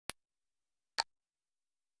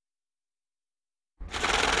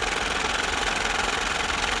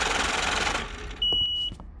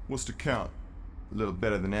What's the count? A little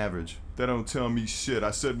better than average. That don't tell me shit.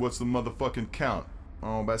 I said what's the motherfucking count?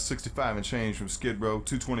 Oh, about 65 and change from Skid Row,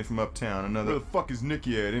 220 from Uptown, another... Where the fuck is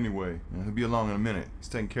Nicky at anyway? He'll be along in a minute. He's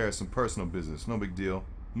taking care of some personal business, no big deal.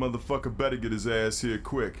 Motherfucker better get his ass here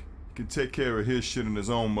quick. He can take care of his shit in his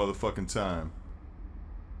own motherfucking time.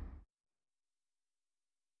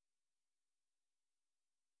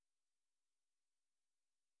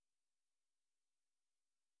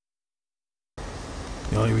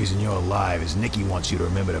 The only reason you're alive is Nicky wants you to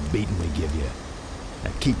remember the beating we give you.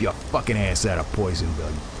 Now keep your fucking ass out of Poisonville,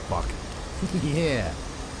 you fuck. Yeah.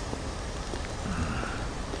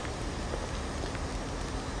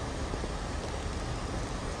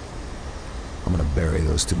 I'm gonna bury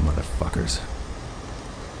those two motherfuckers.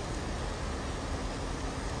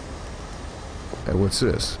 Hey, what's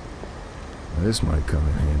this? Now, this might come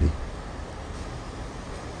in handy.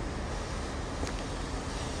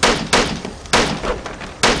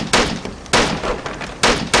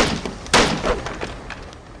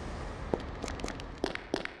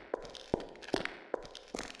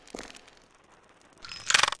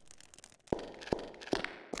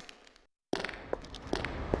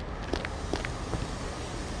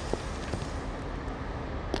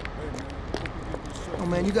 Oh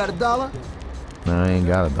man, you got $1? No, I ain't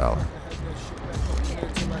got $1.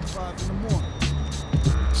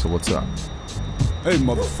 So what's up? Hey,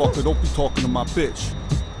 motherfucker, don't be talking to my bitch.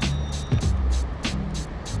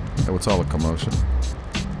 Hey, what's all the commotion?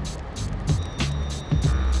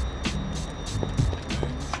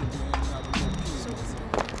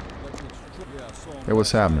 Hey,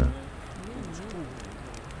 what's happening?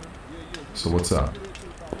 So what's up?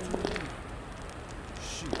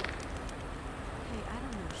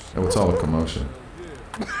 Hey, what's all the commotion?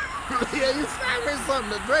 Yeah, you find me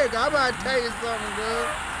something to drink. I'm about to tell you something, dude.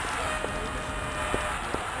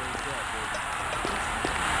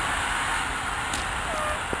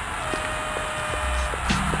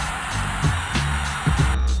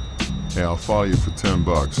 Hey, I'll follow you for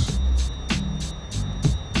 $10.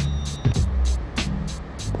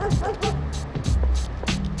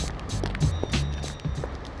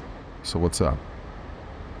 So what's up?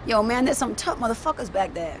 Yo, man, there's some tough motherfuckers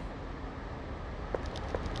back there.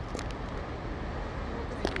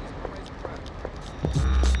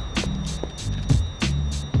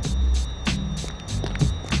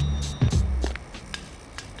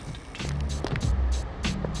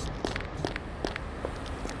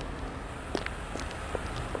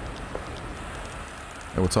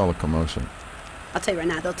 Hey, what's all the commotion? I'll tell you right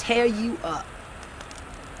now, they'll tear you up.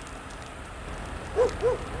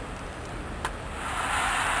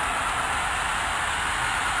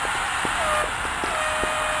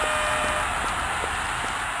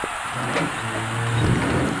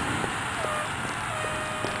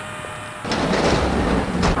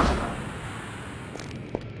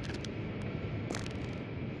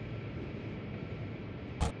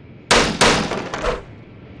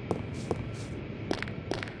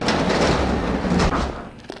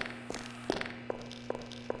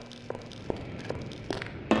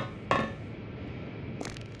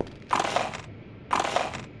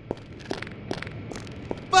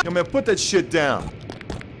 Yo, man, put that shit down.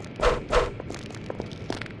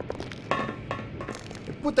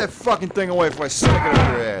 Put that fucking thing away before I stick it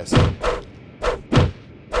up your ass.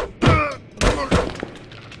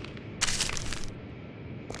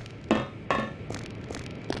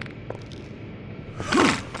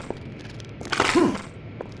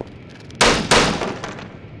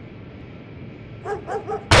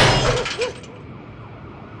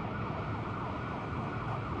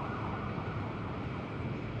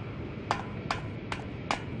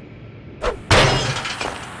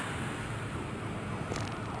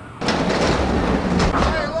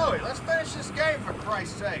 For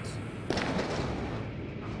Christ's sakes.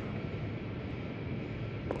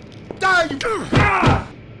 Die, you... Huh.